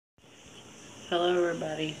Hello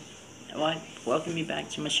everybody. Welcome you back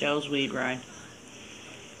to Michelle's Weed Ride.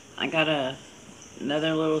 I got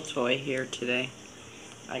another little toy here today.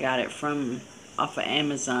 I got it off of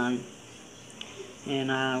Amazon,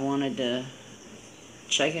 and I wanted to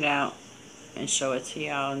check it out and show it to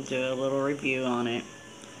y'all and do a little review on it.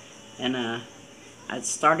 And I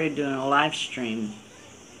started doing a live stream,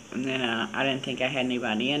 and then I didn't think I had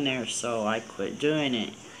anybody in there, so I quit doing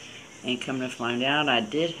it. And come to find out, I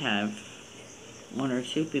did have one or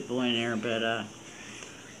two people in there, but I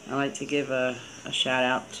like to give a shout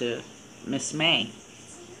out to Miss May.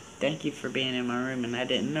 Thank you for being in my room, and I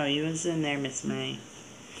didn't know you was in there, Miss May.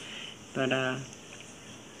 But I'm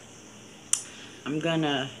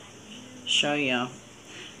gonna show y'all.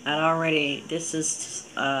 This is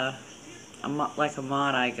like a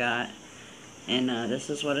mod I got, and this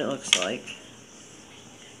is what it looks like.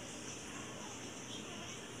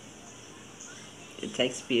 It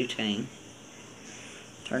takes butane.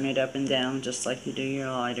 Turn it up and down just like you do your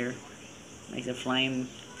lighter. Make the flame.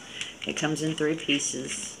 It comes in 3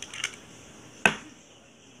 pieces. I'll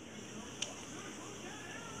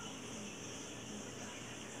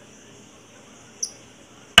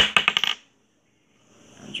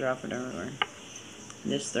drop it everywhere.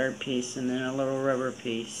 This 3rd piece, and then a little rubber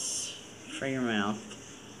piece for your mouth.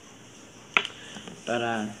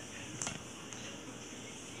 But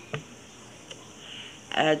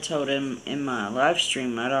I had told him in my live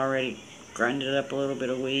stream I'd already grinded up a little bit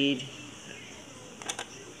of weed,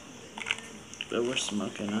 but we're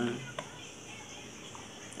smoking on.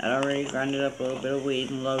 I'd already grinded up a little bit of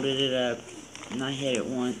weed and loaded it up, and I hit it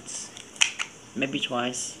once, maybe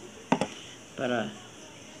twice, but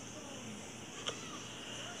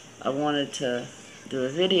I wanted to do a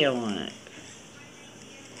video on it.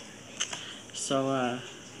 So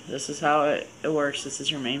this is how it works. This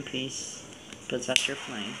is your main piece. Puts out your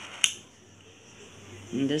flame.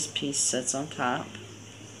 And this piece sits on top,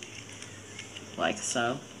 like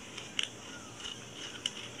so.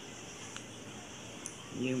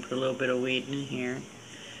 You can put a little bit of weed in here.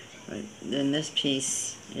 But then this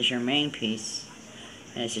piece is your main piece,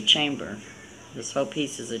 and it's a chamber. This whole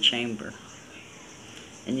piece is a chamber.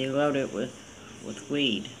 And you load it with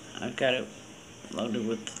weed. I've got it loaded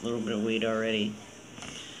with a little bit of weed already.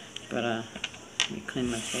 But let me clean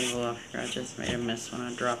my table off here. I just made a mess when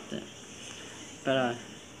I dropped it. But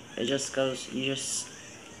it just goes, you just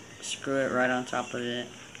screw it right on top of it.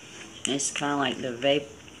 And it's kind of like the vape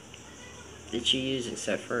that you use,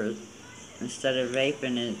 except for instead of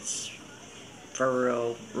vaping, it's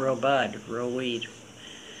for real bud, real weed,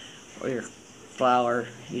 or your flower,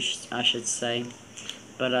 I should say.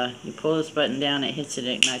 But you pull this button down, it hits it,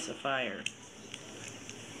 it ignites a fire.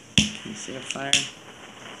 You see the fire?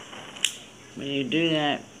 When you do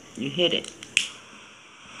that, you hit it.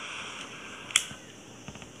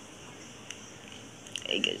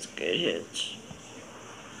 It gets good hits.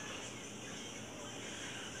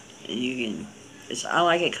 And you can, I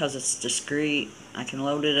like it because it's discreet. I can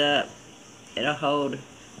load it up. It'll hold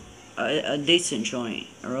a decent joint,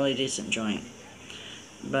 a really decent joint.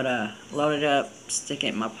 But load it up, stick it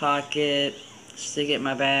in my pocket, stick it in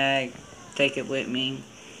my bag, take it with me.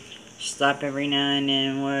 Stop every now and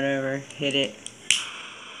then, whatever, hit it.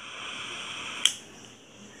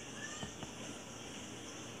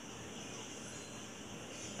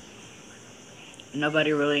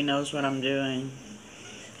 Nobody really knows what I'm doing.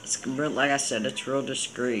 It's like I said, it's real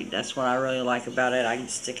discreet. That's what I really like about it. I can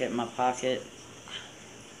stick it in my pocket,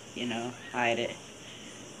 you know, hide it,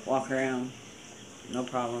 walk around, no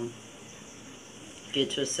problem. Get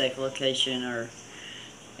to a safe location or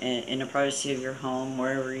in the privacy of your home,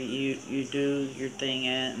 wherever you do your thing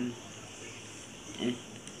at, and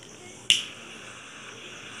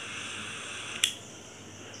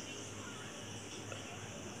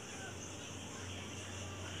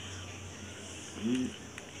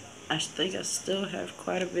I think I still have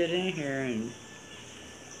quite a bit in here, and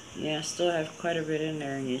yeah, I still have quite a bit in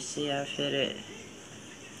there, and you see I've hit it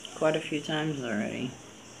quite a few times already.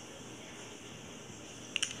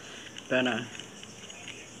 But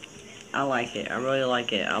I like it. I really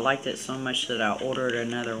like it. I liked it so much that I ordered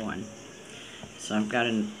another one. So I've got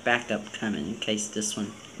a backup coming in case this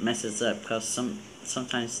one messes up, because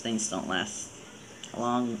sometimes things don't last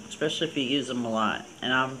long, especially if you use them a lot.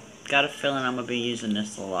 And I've got a feeling I'm going to be using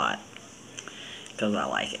this a lot because I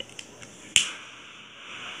like it.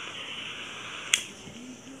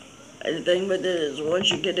 And the thing with this is,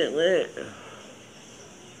 once you get it lit,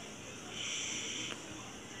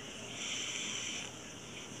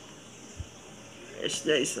 it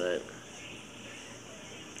stays lit.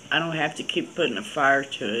 I don't have to keep putting a fire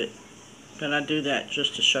to it, but I do that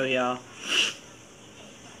just to show y'all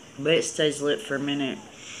but it stays lit for a minute.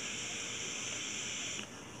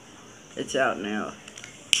 It's out now.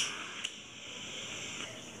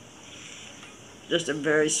 Just a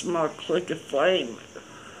very small click of flame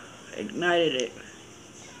ignited it.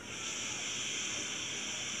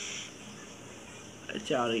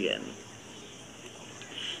 It's out again.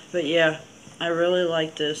 But yeah, I really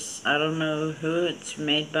like this. I don't know who it's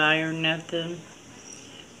made by or nothing,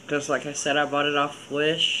 because like I said, I bought it off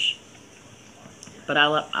Wish. But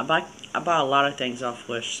I buy a lot of things off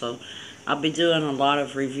Wish, so I'll be doing a lot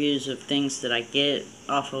of reviews of things that I get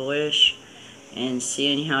off of Wish, and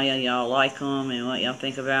seeing how y'all like them and what y'all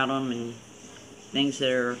think about them, and things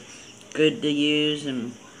that are good to use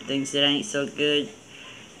and things that ain't so good.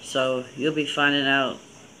 So you'll be finding out,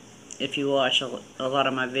 if you watch a lot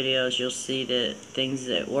of my videos, you'll see that things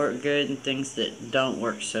that work good and things that don't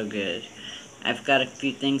work so good. I've got a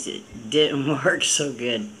few things that didn't work so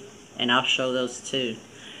good, and I'll show those too.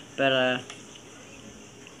 But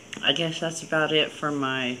I guess that's about it for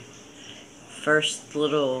my first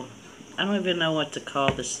little, I don't even know what to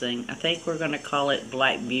call this thing. I think we're going to call it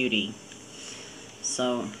Black Beauty.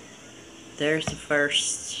 So there's the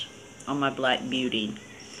first on my Black Beauty.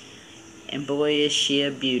 And boy, is she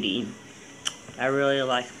a beauty. I really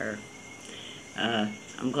like her.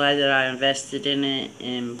 I'm glad that I invested in it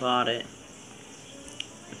and bought it.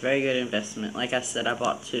 Very good investment. Like I said, I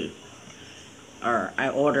bought two. Or I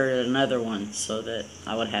ordered another one so that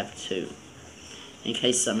I would have two, in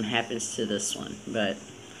case something happens to this one. But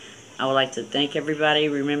I would like to thank everybody.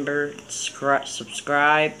 Remember,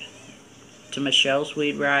 subscribe to Michelle's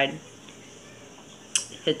Weed Ride.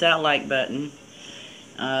 Hit that like button.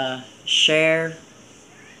 Share.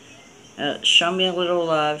 Show me a little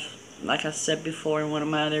love. Like I said before in one of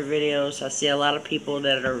my other videos, I see a lot of people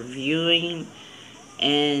that are viewing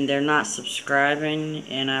and they're not subscribing,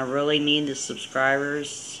 and I really need the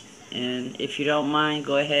subscribers. And if you don't mind,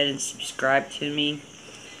 go ahead and subscribe to me.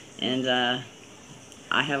 And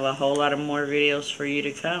I have a whole lot of more videos for you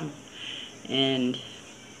to come, and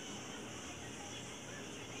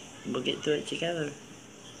we'll get through it together,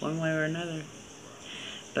 one way or another.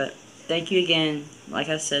 But thank you again. Like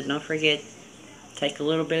I said, don't forget, take a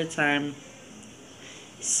little bit of time,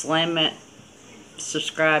 slam that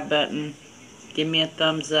subscribe button, give me a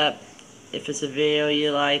thumbs up if it's a video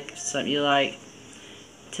you like, something you like.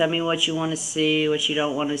 Tell me what you want to see, what you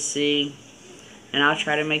don't want to see, and I'll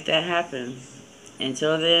try to make that happen.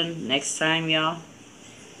 Until then, next time, y'all,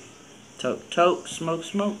 toke, toke, smoke,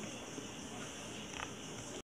 smoke.